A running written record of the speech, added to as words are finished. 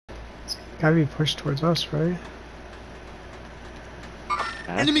Gotta be pushed towards us, right?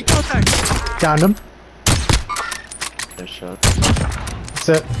 Enemy contact! Downed him. Nice shot. That's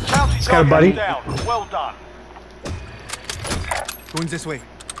it. He's got a buddy. Down. Well done. Going this way.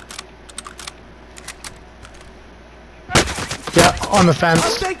 Yeah, on the fence.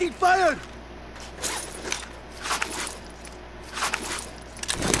 I'm taking fire!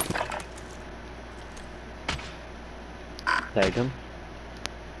 Tag him.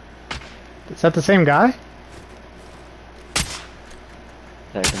 Is that the same guy?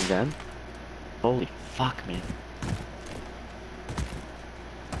 Tag him again. Holy fuck, man.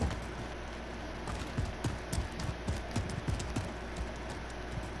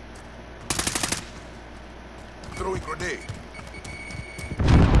 Throwing grenade.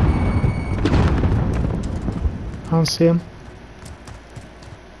 I don't see him.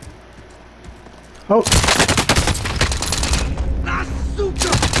 Oh.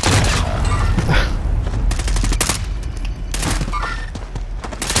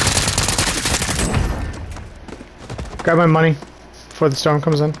 Grab my money before the storm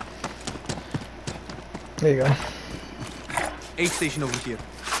comes in. There you go. Aid station over here.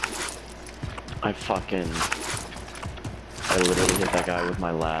 I literally hit that guy with my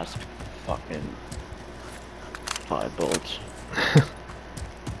last fucking 5 bullets.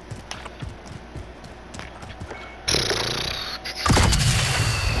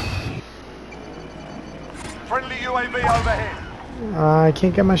 Friendly UAV overhead. I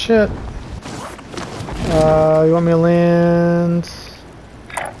can't get my shit. You want me to land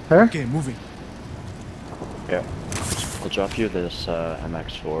there? Okay, moving. Yeah. I'll drop you this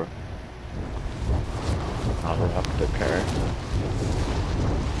MX4. I'll drop the car.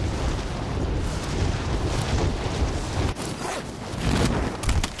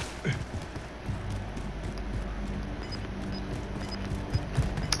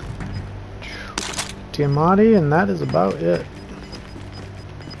 Diamante, and that is about it.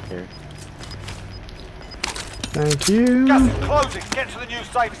 Here. Thank you. Gas is closing. Get to the new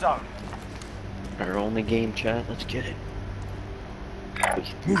safe zone. Our only game, chat. Let's get it.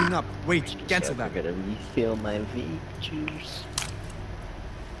 Moving up. Wait, cancel that. I gotta refill my V juice.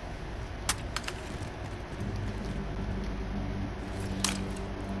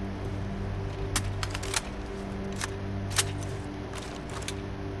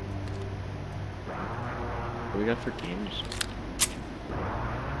 What do we got for games?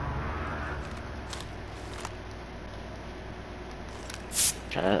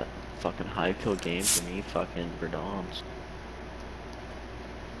 Chat, fucking high kill game for me, fucking Verdoms.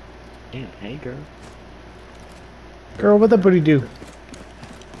 Damn, hey girl. Girl, what the booty do?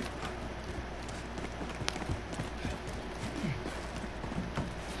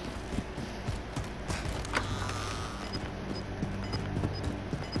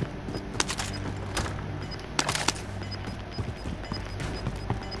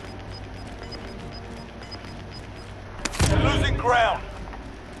 You're losing ground.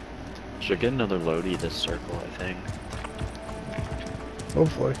 Should get another loadie this circle, I think.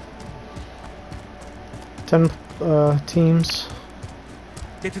 Hopefully. 10 teams.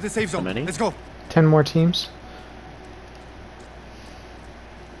 Get to the safe zone. How many? Let's go. 10 more teams.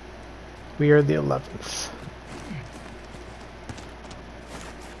 We are the 11th.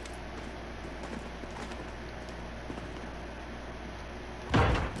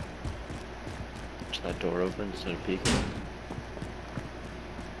 Is that door open instead of peeking?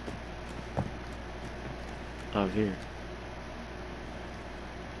 Oh, here.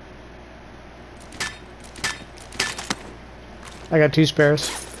 I got 2 spares.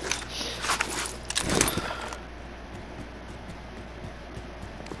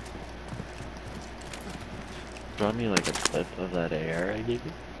 Draw me like a clip of that AR I gave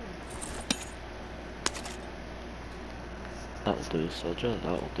you. That'll do, soldier.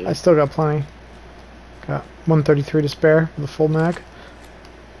 That'll do. I still got plenty. Got 133 to spare with a full mag.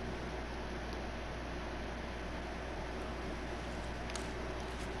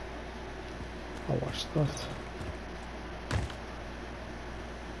 I'll watch left.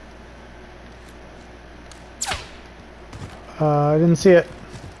 I didn't see it.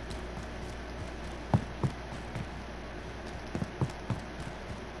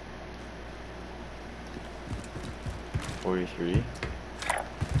 .43.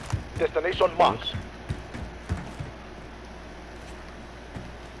 Destination marked. Close.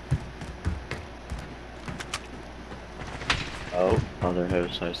 Oh, other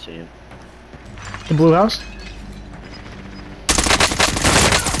house, I see him. The blue house?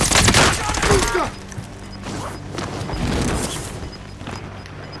 You've got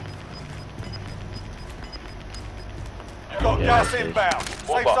Yeah, Gas location. inbound. Safe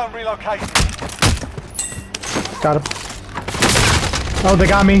Move up. zone relocated. Got him. Oh, they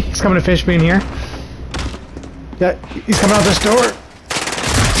got me. He's coming to fish me in here. Yeah, he's coming out this door.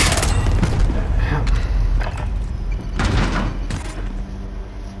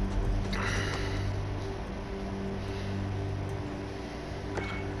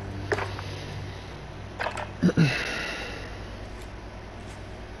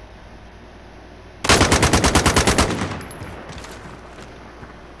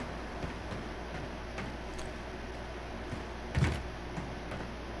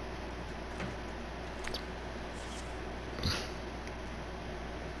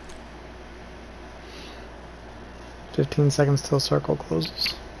 15 seconds till circle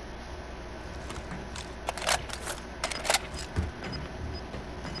closes.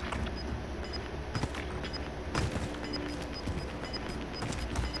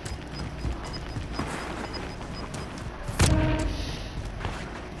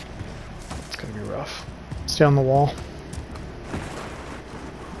 It's gonna be rough. Stay on the wall.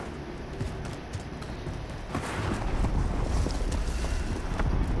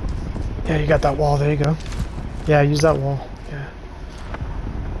 Yeah, you got that wall. There you go. Yeah, use that wall. Yeah.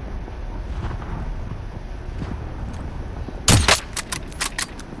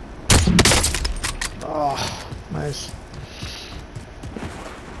 Oh, nice.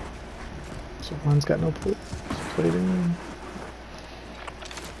 So one's got no plating.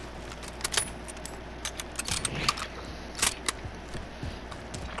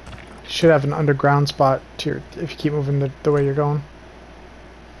 Should have an underground spot to your, if you keep moving the way you're going.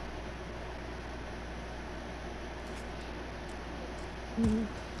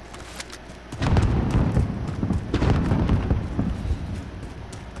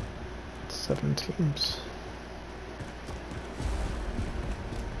 Seven teams.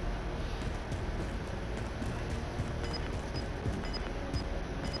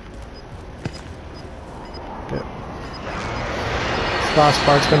 Yep. This last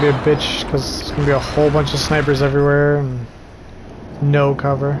part's gonna be a bitch because there's gonna be a whole bunch of snipers everywhere and no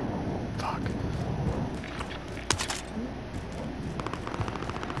cover. Fuck.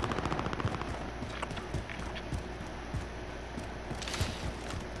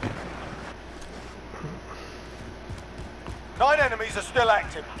 Nine enemies are still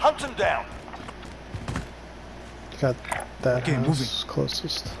active. Hunt them down. Got that Okay, house moving.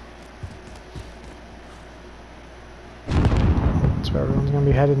 closest. That's where everyone's gonna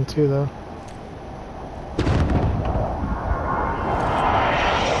be heading to, though.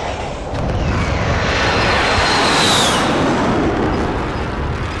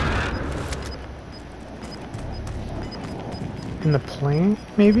 In the plane,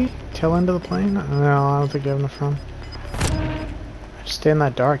 maybe? Tail end of the plane? No, I don't think you have enough room. Just stay in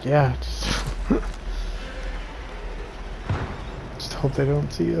that dark, yeah. Just hope they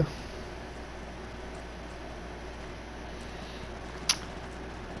don't see you.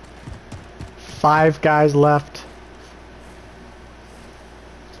 Five guys left.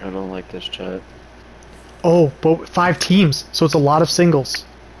 I don't like this chat. Oh, but 5 teams, so it's a lot of singles.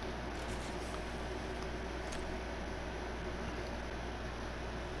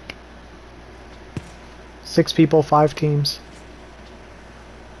 Six people, 5 teams.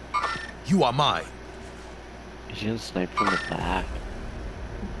 You are mine. He's gonna snipe from the back.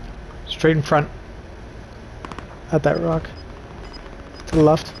 Straight in front. At that rock. To the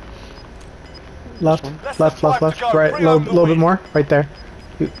left. Left, left, left, left. Right, a little bit more. Right there.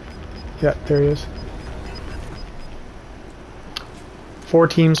 Yeah, there he is. 4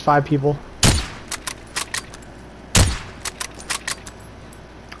 teams, 5 people.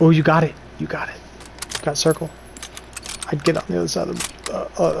 Oh, you got it. You got it. Got circle. I'd get on the other side of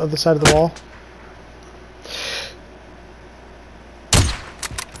the wall.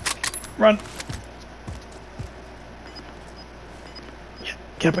 Run. Yeah,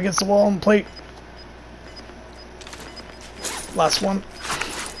 get up against the wall and plate. Last one.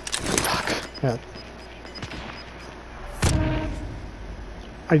 Fuck. Yeah.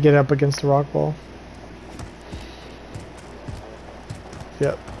 I'd get up against the rock wall.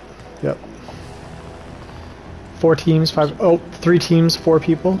 Yep. Yep. 4 teams, 5. Oh, 3 teams, 4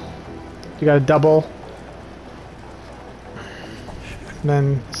 people. You got a double. And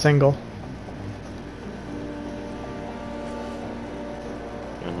then single.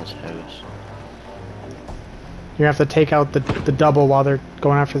 In this house. You have to take out the double while they're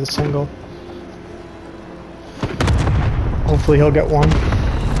going after the single. Hopefully he'll get one.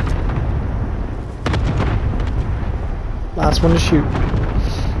 Last one to shoot.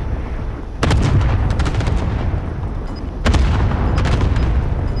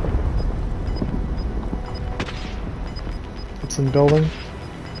 in building.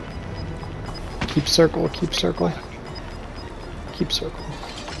 Keep circle, keep circle. Keep circle.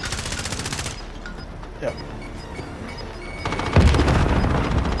 Yep.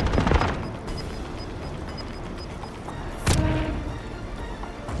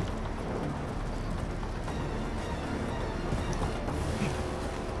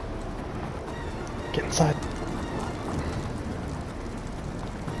 Get inside.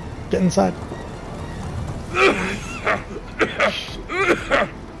 Get inside.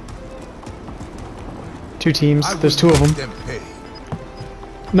 Two teams. There's two of them.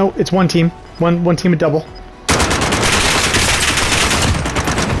 No, it's one team. One team, a double.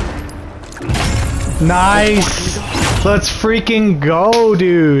 Nice. Let's freaking go,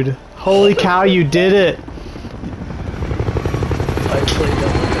 dude. Holy cow, you did it.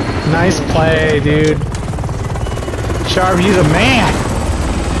 Nice play, dude. Sharp, you the man.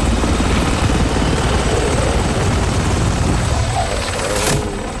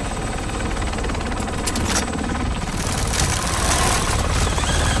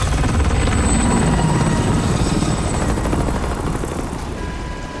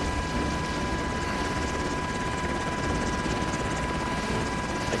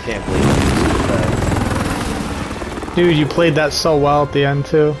 I can't believe I used that. Dude, you played that so well at the end,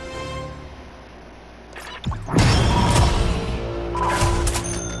 too.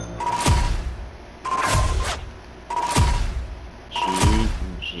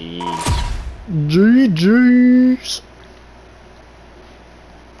 GG's.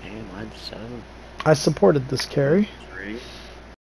 Damn, I'm 7. I supported this carry. 3.